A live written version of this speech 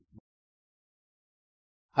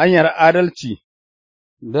Hanyar adalci,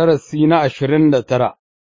 darasi na 29,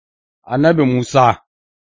 Annabi Musa.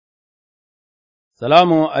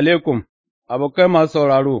 Salamu alaikum, abokai masu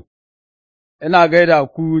sauraro, ina gaida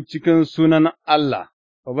ku cikin sunan Allah,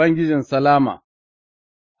 Ubangijin Salama.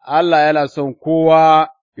 Allah yana son kowa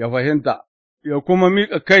ya fahimta, ya kuma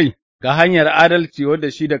miƙa kai ga hanyar adalci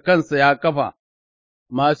wadda shi da kansa ya kafa.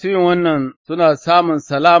 Masu yin wannan suna samun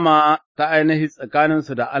salama ta ainihi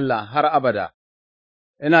tsakaninsu da Allah har abada.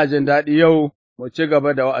 Ina jin daɗi yau mu ci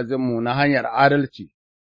gaba da wa'azinmu na hanyar adalci.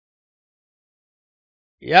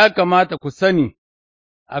 Ya kamata ku sani,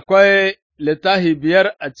 akwai littafi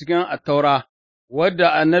biyar a cikin attaura,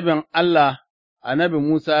 wadda annabin Allah, annabi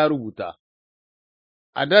Musa ya rubuta.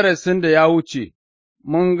 A darasin da ya wuce,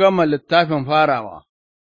 mun gama littafin farawa,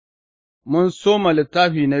 mun soma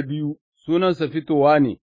littafi na biyu, sunansa Fitowa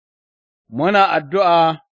ne, muna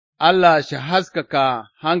addu'a Allah shi haskaka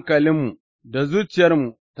hankalinmu da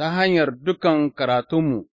zuciyarmu ta hanyar dukan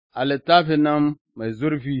karatunmu a littafin nan mai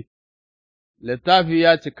zurfi, littafi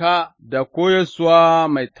ya cika da koyarsuwa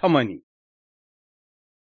mai tamani.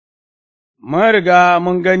 Mun riga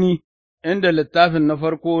mun gani inda littafin na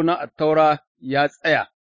farko na attaura ya tsaya,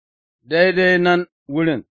 daidai nan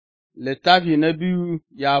wurin, littafi na biyu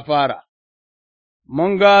ya fara.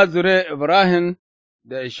 Mun ga zuriyar Ibrahim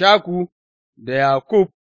da Ishaku da Yakub,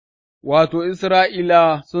 wato,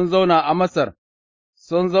 Isra'ila sun zauna a Masar,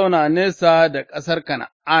 sun zauna nesa da ƙasar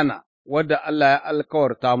Kana'ana wadda Allah ya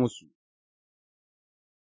alkawarta musu.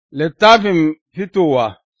 Littafin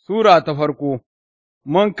Fitowa Sura ta farko,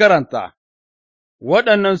 mun karanta,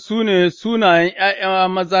 waɗannan su ne sunayen ’ya'ya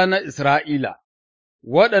maza na Isra'ila,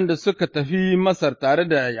 waɗanda suka tafi Masar tare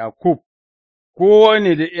da Yakub,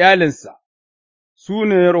 kowane da iyalinsa, su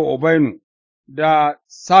ne Re'ubainu, da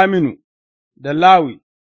Saminu, da Lawi,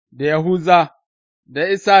 da Yahuza, da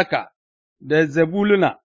Isaka, da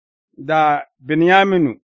Zebuluna, da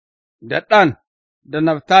Binyaminu, da Dan, da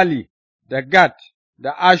Naftali, da Gad,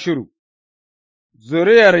 da Ashiru.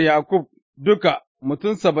 Zuriyar Yakub duka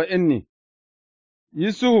mutum 70 ne,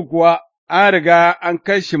 Yusufu kuwa an riga an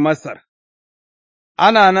kai shi Masar.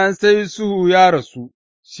 Ana nan sai Yusufu ya rasu,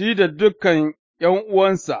 shi da dukan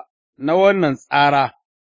 ’yan'uwansa na wannan tsara,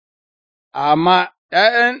 amma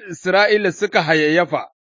 ’ya'yan Isra'ila suka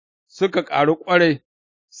hayayyafa, suka ƙaru ƙwarai,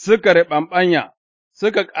 suka riɓanɓanya,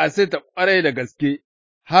 suka ƙasaita ƙwarai da gaske,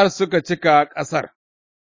 har suka cika ƙasar.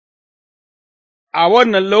 A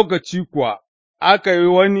wannan lokaci kuwa aka yi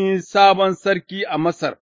wani sabon sarki a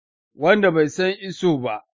Masar, wanda bai san Iso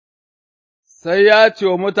ba, sai ya ce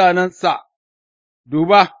wa mutanensa,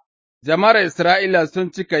 Duba, jama'ar Isra'ila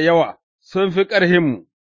sun cika yawa, sun fi ƙarhinmu,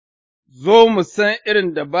 zo mu san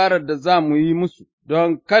irin dabarar da za mu yi musu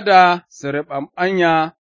don kada su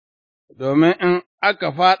riɓanɓanya, domin in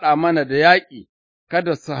aka faɗa mana da yaƙi,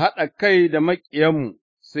 kada su haɗa kai da maƙiyanmu,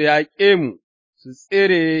 su yaƙe mu, su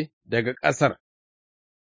tsere daga ƙasar.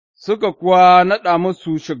 Suka kuwa naɗa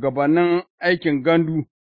musu shugabannin aikin gandu,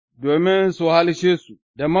 domin su halshe su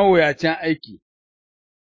da mawuyacin aiki,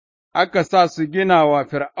 aka sa su gina wa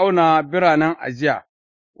Fir'auna biranen ajiya,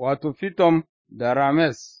 wato, Fitom da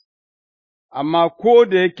Rames, amma ko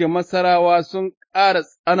da yake Masarawa sun ƙara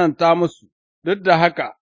tsananta musu, duk da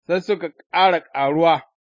haka sai suka ƙara ƙaruwa,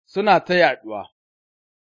 suna ta yaɗuwa.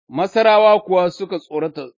 Masarawa kuwa suka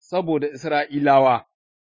tsorata saboda Isra'ilawa,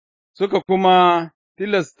 suka kuma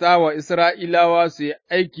tilasta wa Isra'ilawa su yi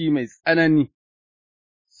aiki mai tsanani,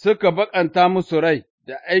 suka baƙanta musu rai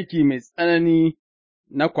da aiki mai tsanani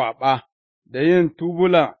na kwaɓa, da yin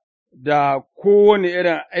tubula, da kowane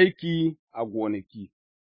irin aiki a gonaki.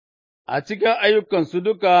 A cikin ayyukansu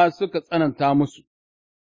duka suka tsananta musu.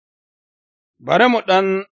 Bari mu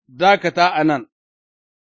ɗan dakata a nan,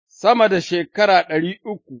 sama da shekara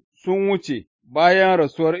 300 sun wuce bayan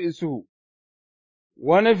rasuwar Isuhu,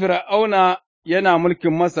 wani Fir'auna yana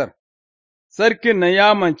mulkin Masar, sarkin nan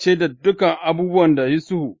ya mance da dukan abubuwan da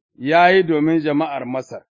Isuhu ya yi domin jama'ar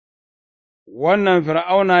Masar. Wannan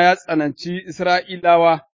Fir'auna ya tsananci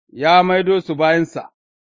Isra'ilawa, ya maido su bayansa,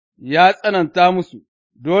 ya tsananta musu,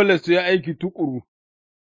 dole su yi aiki tuƙuru.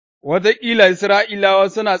 Wataƙila Isra'ilawa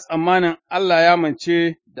suna tsammanin Allah ya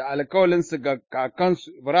mance da alkawalinsu ga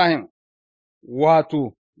kakansu Ibrahim,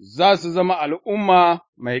 wato, za su zama al'umma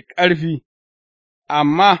mai ƙarfi,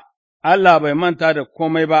 amma Allah bai manta da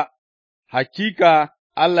komai ba, hakika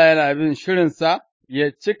Allah yana bin shirinsa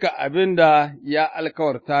ya cika abin da ya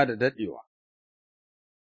alkawarta da daɗewa.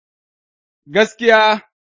 Gaskiya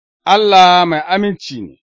Allah mai aminci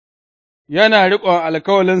ne, yana riƙon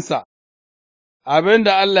alkawalinsa, abin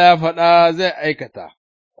da Allah ya faɗa zai aikata,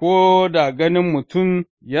 ko da ganin mutum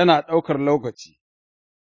yana ɗaukar lokaci.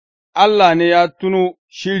 Allah ne ya tuno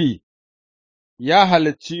shiri, ya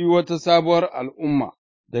halicci wata sabuwar al'umma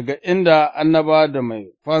daga inda annaba da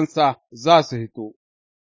mai fansa za su hito,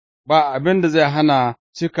 ba abin da zai hana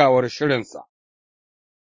cikawar shirinsa.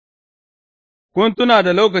 Kun tuna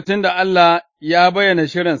da lokacin da Allah ya bayyana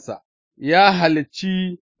shirinsa, ya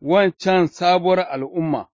halicci wancan sabuwar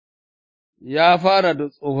al'umma, ya fara da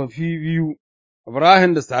tsofaffi biyu,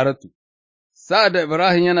 Ibrahim da Saratu, sa'ad da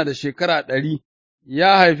Ibrahim yana da shekara 100,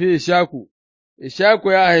 ya haifi Ishaku,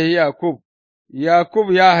 Ishaku ya haifi Yakub,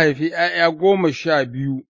 Yakub ya haifi ’ya'ya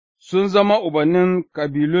 12, sun zama ubannin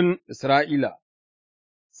kabilun Isra'ila.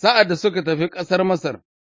 Sa'ad da suka tafi ƙasar Masar,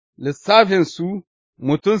 lissafinsu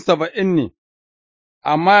mutum 70 ne,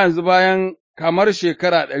 amma yanzu bayan kamar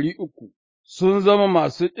shekara 300 sun zama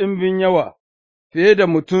masu ɗimbin yawa fiye da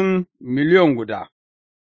mutum miliyon guda.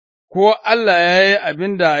 Ko Allah ya yi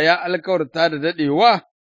abin da ya alkawarta da daɗewa,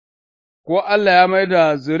 ko Allah ya mai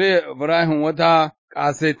da zuriyar Ibrahim wata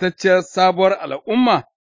ƙasaitacciyar sabuwar al'umma,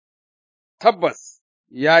 tabbas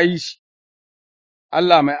ya yi shi,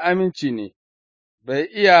 Allah mai aminci ne, bai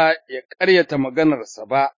iya ya ƙaryata maganarsa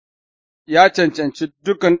ba, ya cancanci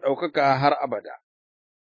dukan ɗaukaka har abada.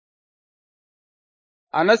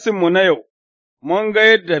 A nasinmu na yau, mun ga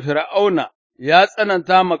yadda Fir'auna ya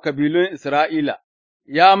tsananta ma kabilun Isra'ila,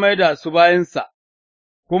 ya maida su bayinsa,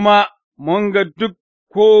 kuma mun ga duk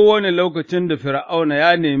kowane lokacin da Fir'auna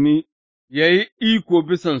ya nemi ya yi iko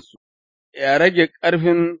bisansu, ya rage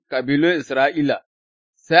ƙarfin kabilun Isra'ila,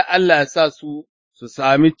 sai Allah ya sa su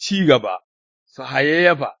sami ci gaba, su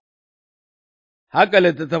hayayyafa. Haka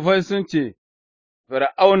littattafai sun ce,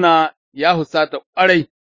 Fir'auna ya husata ƙwarai,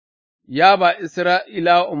 ya ba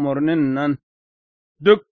Isra'ila umarnin nan,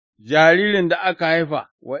 duk jaririn da aka haifa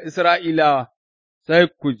wa Isra'ilawa, sai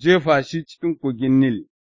ku jefa shi cikin kogin Nil.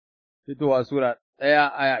 Fitowa Sura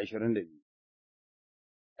 1 aya 22.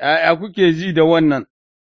 ’Ya'ya kuke ji da wannan,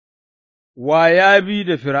 wa ya bi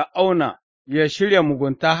da Fir'auna ya shirya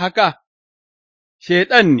mugunta haka?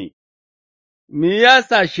 Shaiɗan ne, me ya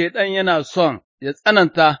sa Shaiɗan yana son ya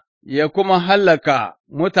tsananta ya kuma hallaka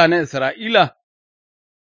mutanen Isra'ila?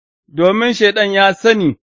 Domin Shaiɗan ya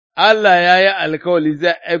sani Allah ya yi alkawali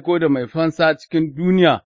zai aiko da mai fansa cikin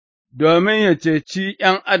duniya domin ya ceci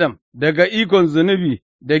 ’yan adam daga ikon zunubi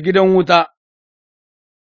da gidan wuta,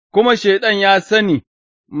 kuma Shaiɗan ya sani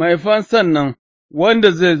mai fansan nan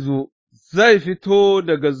wanda zai zo zai fito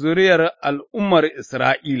daga zuriyar al'ummar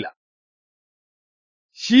Isra'ila.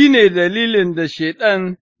 Shi ne dalilin da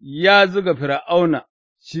Shaiɗan ya zuga Fir'auna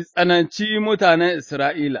shi tsananci mutanen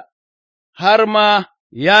Isra'ila, har ma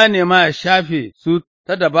ya nema ya shafe su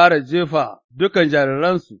ta dabarar jefa dukan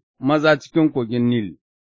jariransu maza cikin kogin Nil.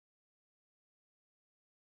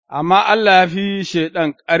 Amma Allah ya fi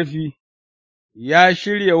Shaiɗan ƙarfi, ya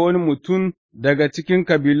shirya wani mutum daga cikin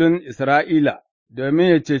kabilun Isra'ila domin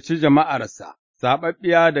ya ceci jama'arsa,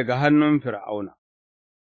 zaɓaɓɓiya daga hannun Fir'auna.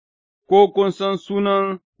 Ko kun san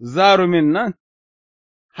sunan zarumin nan?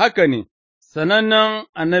 Haka ne, sanannen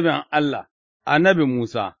annabin Allah, annabi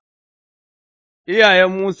Musa.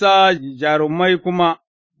 Iyayen Musa jarumai kuma,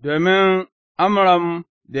 domin Amram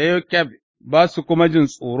da Yokeb ba su kuma jin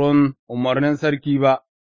tsoron umarnin sarki ba.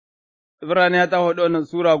 Ibraniya ta faɗi wannan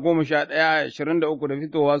Sura 11 aya 23 da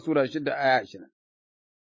Fitowa Sura 6 aya 20.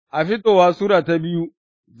 A Fitowa Sura ta 2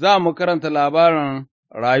 za mu karanta labarin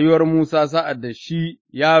rayuwar Musa sa'ad da shi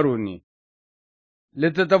yaro ne.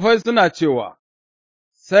 Littattafai suna cewa,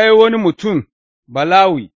 sai wani mutum,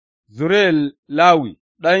 Balawi, zuriyar Lawi,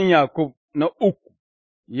 ɗan Yakub na uku,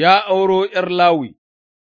 ya auro ’yar Lawi,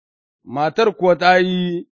 matar kuwa ta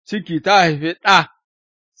yi ciki ta haifi ɗa,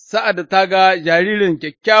 sa'ad da ta ga jaririn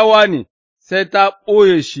kyakkyawa ne, sai ta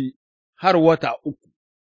ɓoye shi har wata 3,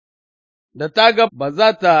 da ta ga ba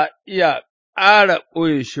za ta iya ƙara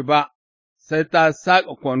ɓoye shi ba, sai ta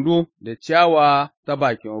saƙa kwando da ciyawa ta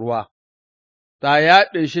bakin ruwa, ta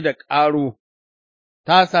yaɗe shi da ƙaro,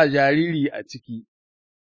 ta sa jariri a ciki,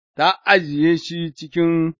 ta ajiye shi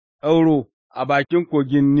cikin ɗauro a bakin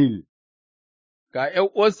kogin Nil, ga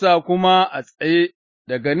 ’yan'uwarsa kuma a tsaye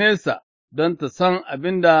daga nesa don ta san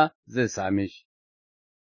abin da zai same shi.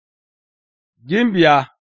 Gimbiya,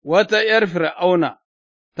 wata ’yar Fir'auna,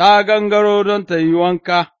 ta gangaro don ta yi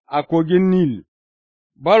wanka a kogin Nil,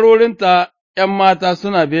 barorinta ’yan mata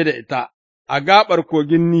suna biye da ita a gaɓar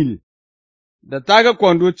kogin Nil, da ta ga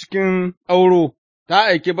kwando cikin ɗauro, ta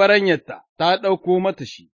aiki baranyarta ta ɗauko mata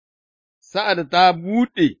shi, sa'ad da ta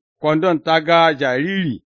buɗe kwandon ta ga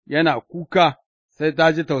jariri yana kuka, sai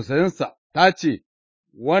ta ji tausayinsa, ta ce,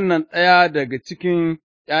 Wannan ɗaya daga cikin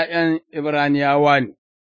 ’ya'yan Ibraniyawa ne.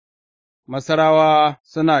 Masarawa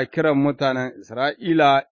suna kiran mutanen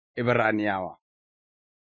Isra'ila Ibraniyawa.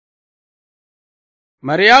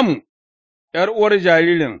 Maryamu, ’yar'uwar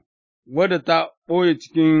jaririn, wadda ta ɓoye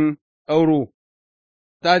cikin ɗauro,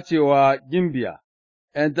 ta ce wa gimbiya,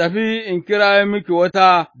 In tafi in kira miki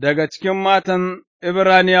wata daga cikin matan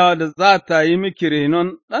Ibraniyawa da za ta yi miki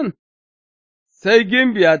renon ɗan? Sai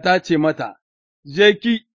gimbiya ta ce mata, Je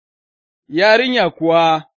ki, yarinya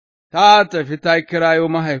kuwa ta tafi ta kirayo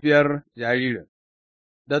mahaifiyar jaririn.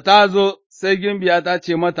 Da ta zo, sai gimbiya ta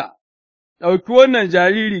ce mata, Ɗauki wannan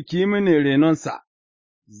jariri ki yi mini renonsa,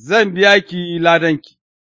 zan biya ki ladanki.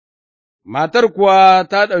 Matar kuwa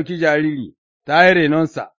ta ɗauki jariri, ta yi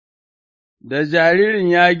renonsa, da jaririn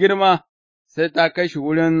ya girma, sai ta kai shi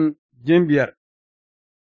wurin gimbiyar,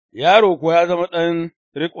 yaro kuwa ya zama ɗan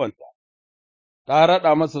riƙonta, ta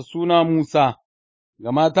raɗa masa suna Musa,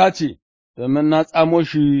 gama ta ce, Domin na tsamo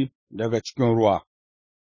shi daga cikin ruwa.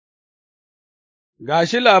 Ga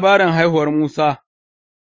shi labarin haihuwar Musa,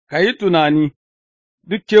 ka yi tunani,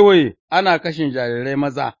 duk kewaye ana kashin jarirai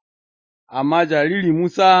maza, amma jariri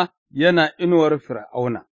Musa yana inuwar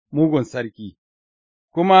Fir'auna, mugun sarki,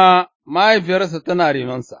 kuma mahaifiyarsa tana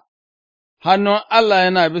renonsa, hannun Allah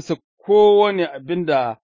yana bisa kowane abin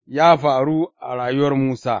da ya faru a rayuwar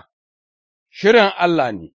Musa, shirin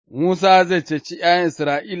Allah ne, Musa zai ceci ’ya'yan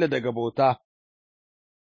Isra'ila daga bauta,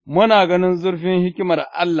 muna ganin zurfin hikimar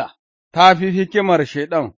Allah ta fi hikimar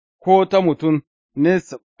Shaiɗan ko ta mutum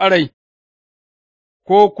nesa ƙwarai,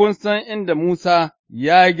 ko kun san inda Musa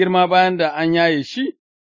ya girma bayan da an yaye shi?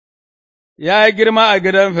 Ya girma a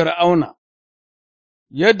gidan Fir'auna,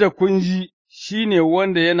 yadda kun ji shi ne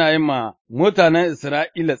wanda yana yi ma mutanen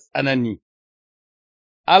Isra'ila tsanani.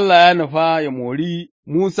 Allah ya nufa ya mori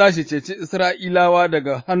Musa shi ceci Isra'ilawa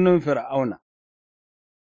daga hannun Fir'auna.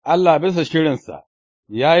 Allah bisa shirinsa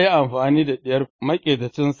ya yi amfani da ɗiyar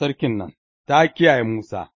maƙetacin sarkin nan, ta kiyaye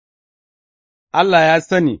Musa. Allah ya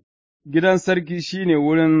sani gidan sarki shi ne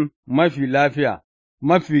wurin mafi lafiya,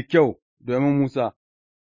 mafi kyau domin Musa,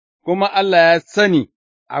 kuma Allah ya sani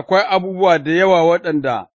akwai abubuwa da yawa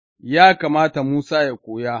waɗanda ya kamata Musa ya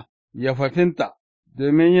koya, ya fafinta,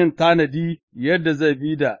 domin yin tanadi yadda zai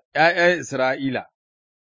bi da ’ya'yan Isra'ila.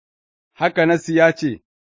 Haka Nassi ya ce,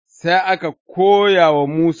 Sai aka koya wa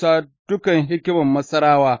Musa dukan hikiman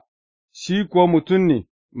Masarawa, shi kuwa mutum ne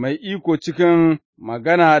mai iko cikin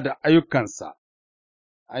magana da ayyukansa.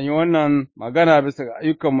 An yi wannan magana bisa ga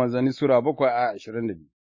ayyukan manzanni Sura 7:22.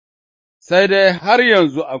 Sai dai har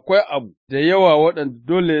yanzu akwai abu da yawa waɗanda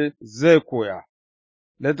dole zai koya.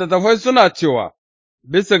 Littattafai suna cewa,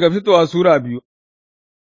 bisa ga Fitowa Sura 2,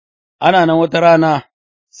 ana nan wata rana,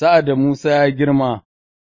 sa'ad da Musa ya girma,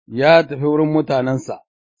 ya tafi wurin mutanensa,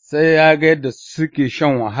 sai ya ga yadda suke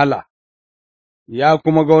shan wahala, ya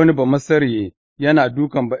kuma ga wani Bamasare yana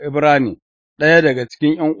dukan Ba'ibrani, ɗaya daga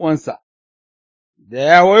cikin ’yan'uwansa, da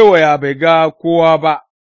ya waiwaya bai ga kowa ba,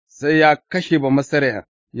 sai ya kashe Bamasaren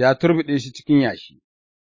ya turbuɗe shi cikin yashi.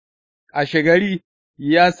 Kashegari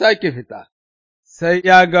ya sake fita, sai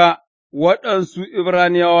ya ga waɗansu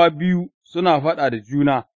Ibraniyawa biyu suna faɗa da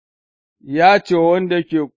juna, ya ce wa wanda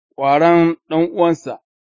ke ƙwaron ɗan'uwansa,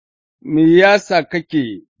 Me yasa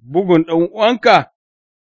kake bugun ɗan'uwanka?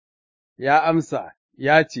 Ya amsa,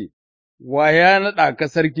 ya ce, Wa ya naɗa ka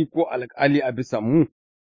sarki ko alƙali a bisa mu,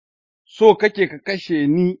 so kake ka kashe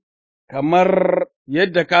ni kamar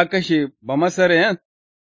yadda ka kashe Bamasaren?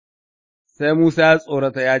 Sai Musa ya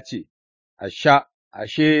tsorata ya ce,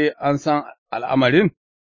 ashe an san al'amarin?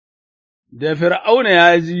 Da Fir'auna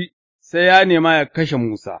ya ji, sai ya nema ya kashe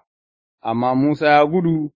Musa, amma Musa ya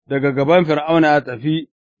gudu daga gaban Fir'auna ya tafi,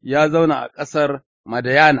 ya zauna a ƙasar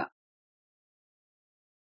Madayana.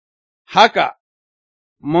 Haka,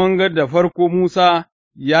 mun ga da farko Musa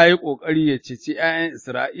ya yi ƙoƙari ya ceci ’ya'yan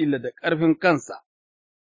Isra'ila da ƙarfin kansa,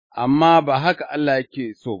 amma ba haka Allah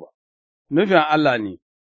yake so ba, nufin Allah ne,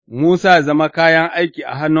 Musa ya zama kayan aiki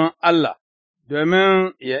a hannun Allah,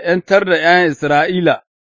 domin ya ’yantar da ’ya'yan Isra'ila,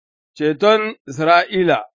 ceton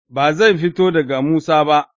Isra'ila ba zai fito daga Musa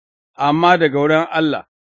ba, amma daga wurin Allah,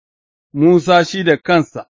 Musa shi da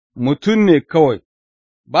kansa mutum ne kawai,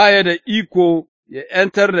 ba ya da iko ya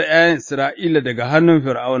 ’yantar da ’ya'yan Isra'ila daga hannun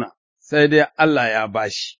Fir'auna, sai dai Allah ya ba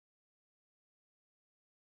shi.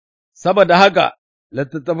 Saboda haka,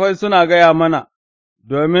 littattafai suna gaya mana,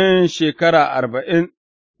 domin shekara 40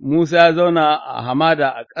 Musa ya zauna a hamada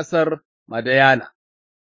a ƙasar Madayana.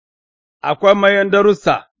 Akwai mayan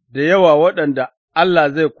darussa da yawa waɗanda Allah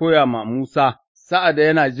zai koya ma Musa sa'ad da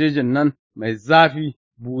yana jejin nan mai zafi,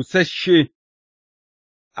 busasshe.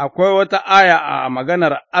 Akwai wata aya a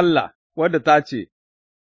maganar Allah wadda ta ce,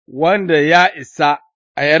 Wanda ya isa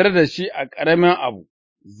a yarda da shi a ƙaramin abu,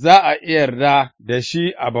 za a iya yarda da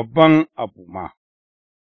shi a babban abu ma,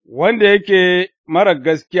 wanda yake marar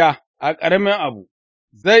gaskiya a ƙaramin abu,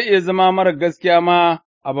 zai iya zama mara gaskiya ma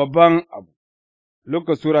a babban abu.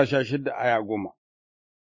 Luka Sura 16 aya 10.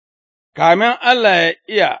 Kamin Allah ya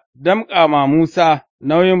iya damƙa ma Musa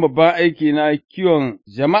nauyin babban aiki na kiwon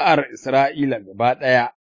jama'ar Isra'ila gaba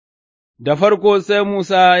ɗaya, da farko sai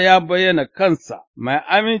Musa ya bayyana kansa mai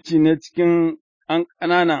aminci ne cikin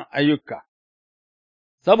ƙananan ayyuka.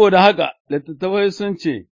 Saboda haka, littattafai sun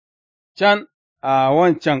ce, can a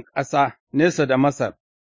wancan ƙasa nesa da Masar,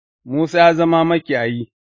 Musa ya zama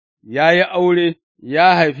makiyayi, ya yi aure,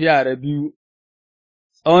 ya haifi yara biyu,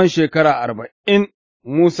 tsawon shekara 40,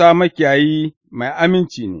 Musa makiyayi mai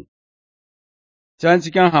aminci ne. Can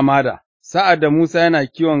cikin hamada, sa'ad da Musa yana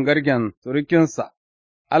kiwon garken surukinsa,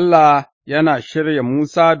 Allah yana shirya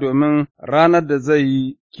Musa domin ranar da zai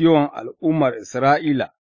yi kiwon al'ummar Isra'ila.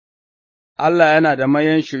 Allah yana da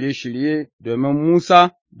mayan shirye-shirye domin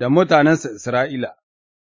Musa da mutanensa Isra'ila.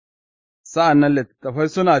 Sa'an nan littattafai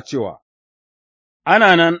suna cewa,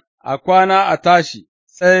 ana nan a kwana a tashi,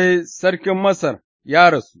 sai sarkin Masar ya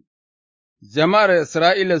rasu, jama'ar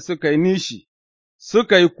Isra'ila suka yi nishi,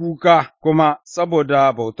 suka yi kuka kuma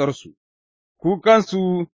saboda bautarsu,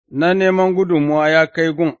 kukansu na neman gudunmuwa ya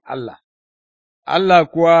kai gun Allah, Allah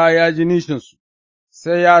kuwa ya ji nishinsu,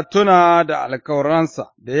 sai ya tuna da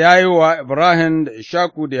alkawaransa da ya yi wa Ibrahim da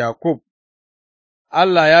Ishaku da Yakub.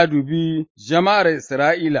 Allah ya dubi jama'ar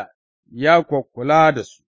Isra'ila ya kwakkula da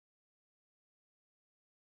su.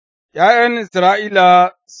 ’Ya'yan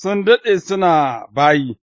Isra'ila sun daɗe suna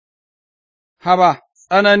bayi, haba,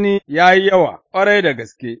 tsanani ya yi yawa ƙwarai da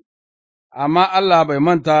gaske, amma Allah bai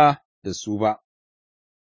manta da su ba.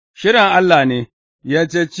 Shirin Allah ne ya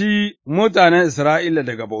ceci mutanen Isra'ila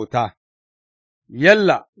daga bauta.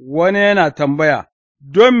 Yalla, wani yana tambaya,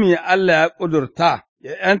 don me Allah ya ƙudurta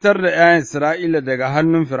ya ’yantar da ’ya'yan Isra'ila daga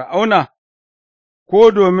hannun Fir'auna,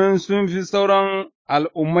 ko domin sun fi sauran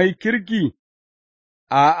al'ummai kirki?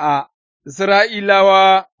 A'a,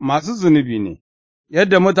 Isra'ilawa masu zunubi ne,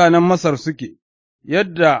 yadda mutanen Masar suke,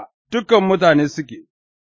 yadda dukan mutane suke,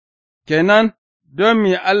 kenan don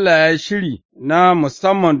me Allah ya shiri na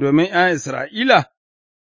musamman domin ’ya'yan Isra'ila?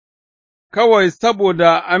 Kawai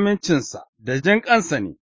saboda amincinsa da jinƙansa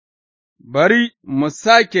ne. Bari mu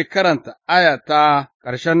sake karanta aya ta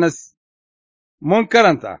ƙarshen Nassi, mun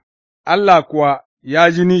karanta, Allah kuwa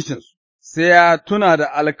ya ji nishinsu, sai ya tuna da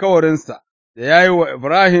alkawarinsa da ya yi wa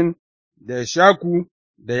Ibrahim, da Ishaku,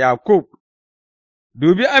 da Yakub.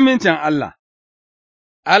 Dubi amincin Allah,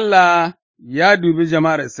 Allah ya dubi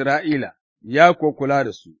jama'ar Isra'ila, ya kuwa kula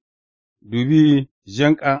da su, dubi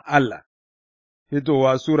jinƙan Allah.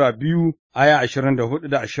 Fitowa Sura 2 aya 24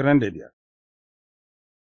 da 25.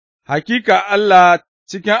 Hakika Allah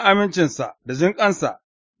cikin amincinsa da jinƙansa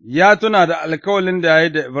ya tuna da alkawalin da ya yi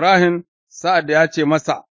da Ibrahim sa'ad da ya ce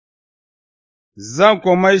masa, Zan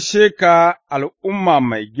kuma maishe ka al'umma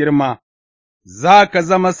mai girma, za ka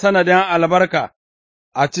zama sanadin albarka,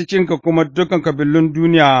 a cikinka kuma dukan kabilun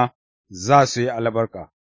duniya za su yi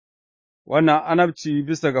albarka. Wannan annabci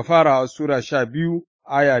bisa ga farawa Sura 12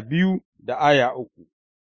 aya 2 da aya 3.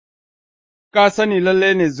 Ka sani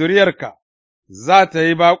lalle ne zuriyarka za ta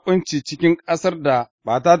yi baƙunci cikin ƙasar da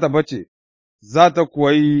ba ta bace, za ta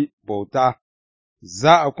kuwa yi bauta,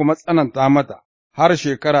 za a kuma tsananta mata har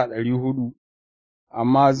shekara 400,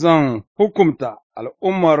 amma zan hukumta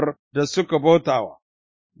al'ummar da suka bautawa,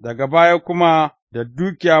 daga baya kuma da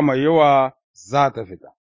dukiya mai yawa za ta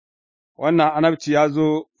fita. Wannan annabci ya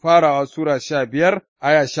zo farawa Sura 15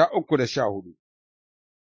 aya 13 da 14.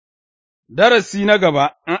 Darasi na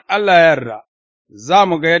gaba, in Allah ya yarda, za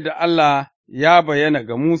mu ga yadda Allah ya bayyana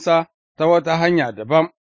ga Musa ta wata hanya dabam.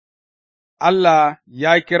 Allah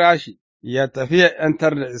ya kira shi ya tafi ya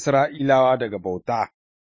 ’yantar da Isra'ilawa daga bauta,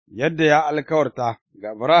 yadda ya alkawarta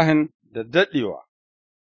ga Ibrahim da daɗewa.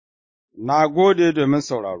 Na gode domin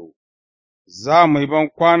sauraro, za mu yi ban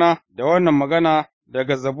kwana da wannan magana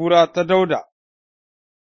daga Zabura ta Dauda.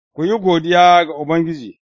 Ku yi godiya ga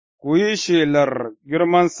Ubangiji, ku yi shelar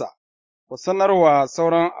girmansa, ku sanarwa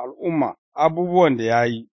sauran al'umma abubuwan da ya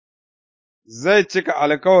yi, zai cika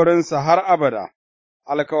alkawarinsa har abada,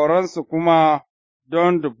 alkawaransu kuma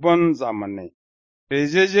don dubban zamanai,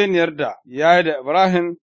 yarjejeniyar da ya yi da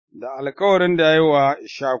Ibrahim da alkawarin da ya yi wa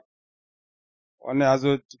Ishaku. Wannan ya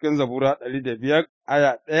zo cikin Zabura 105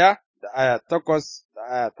 aya 1 da aya 8 da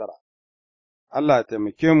aya 9. Allah ya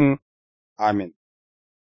taimake mu, amin.